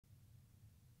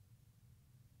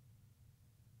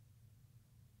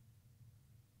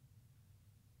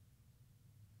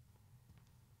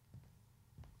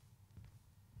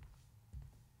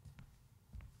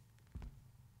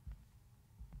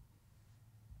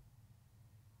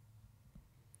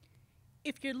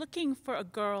If you're looking for a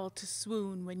girl to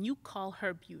swoon when you call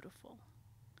her beautiful,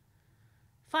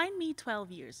 find me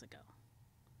 12 years ago.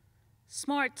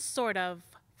 Smart, sort of,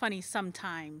 funny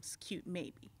sometimes, cute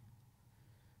maybe.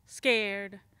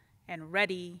 Scared and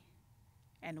ready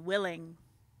and willing.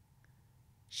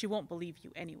 She won't believe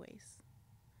you anyways.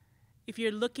 If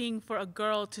you're looking for a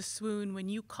girl to swoon when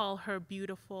you call her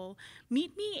beautiful,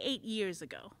 meet me 8 years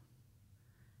ago.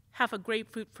 Half a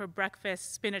grapefruit for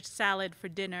breakfast, spinach salad for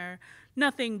dinner,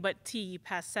 nothing but tea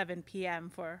past 7 p.m.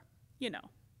 for,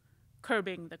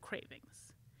 curbing the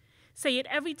cravings. Say it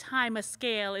every time a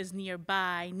scale is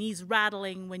nearby, knees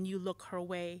rattling when you look her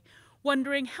way,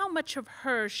 wondering how much of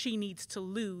her she needs to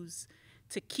lose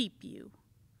to keep you.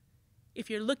 If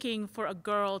you're looking for a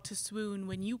girl to swoon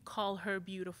when you call her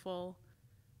beautiful,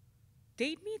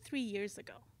 date me 3 years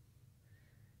ago.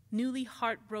 Newly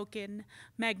heartbroken,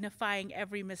 magnifying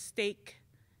every mistake,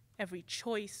 every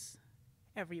choice,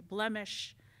 every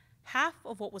blemish, half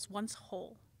of what was once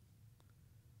whole.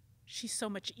 She's so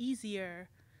much easier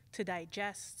to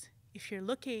digest if you're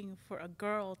looking for a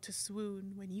girl to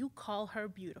swoon when you call her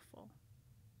beautiful.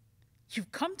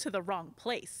 You've come to the wrong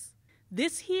place.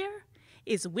 This here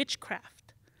is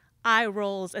witchcraft. Eye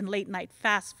rolls and late night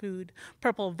fast food,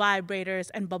 purple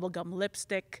vibrators and bubblegum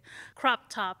lipstick, crop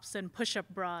tops and push up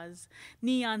bras,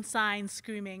 neon signs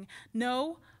screaming,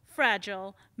 no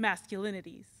fragile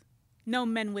masculinities. No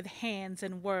men with hands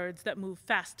and words that move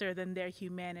faster than their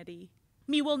humanity.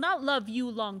 Me will not love you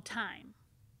long time.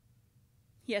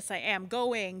 Yes, I am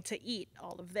going to eat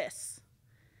all of this.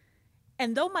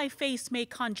 And though my face may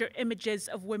conjure images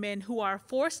of women who are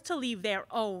forced to leave their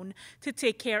own to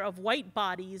take care of white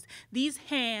bodies, these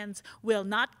hands will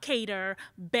not cater,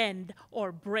 bend,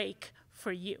 or break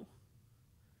for you.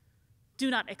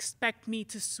 Do not expect me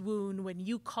to swoon when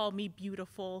you call me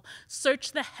beautiful.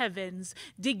 Search the heavens,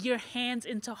 dig your hands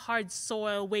into hard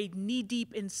soil, wade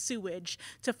knee-deep in sewage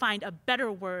to find a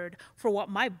better word for what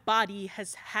my body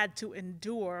has had to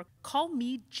endure. Call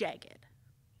me jagged.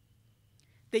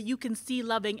 That you can see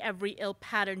loving every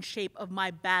ill-patterned shape of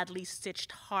my badly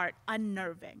stitched heart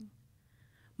unnerving.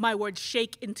 My words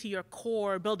shake into your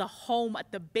core, build a home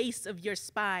at the base of your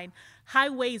spine,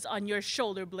 highways on your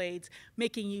shoulder blades,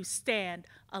 making you stand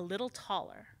a little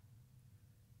taller.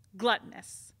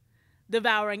 Gluttonous,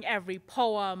 devouring every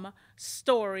poem,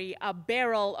 story, a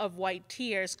barrel of white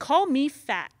tears. Call me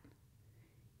fat,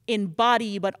 in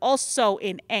body but also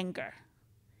in anger.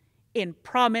 In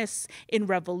promise, in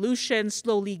revolution,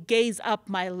 slowly gaze up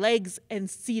my legs and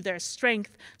see their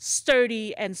strength,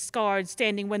 sturdy and scarred,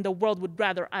 standing when the world would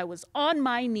rather I was on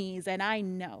my knees, and I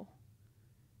know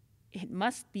it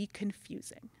must be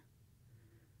confusing.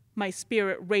 My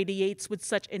spirit radiates with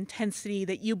such intensity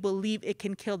that you believe it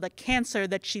can kill the cancer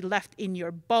that she left in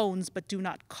your bones, but do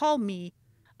not call me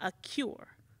a cure.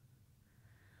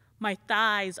 My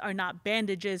thighs are not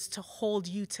bandages to hold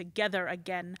you together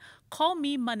again. Call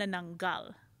me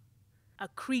manananggal. A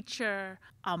creature,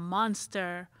 a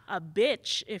monster, a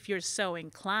bitch if you're so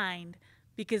inclined,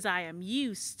 because I am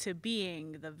used to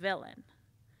being the villain.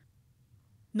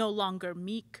 No longer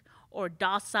meek or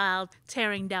docile,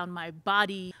 tearing down my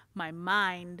body, my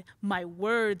mind, my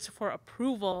words for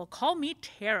approval. Call me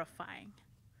terrifying,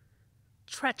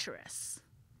 treacherous,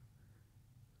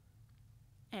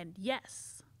 and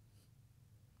yes,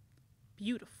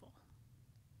 beautiful.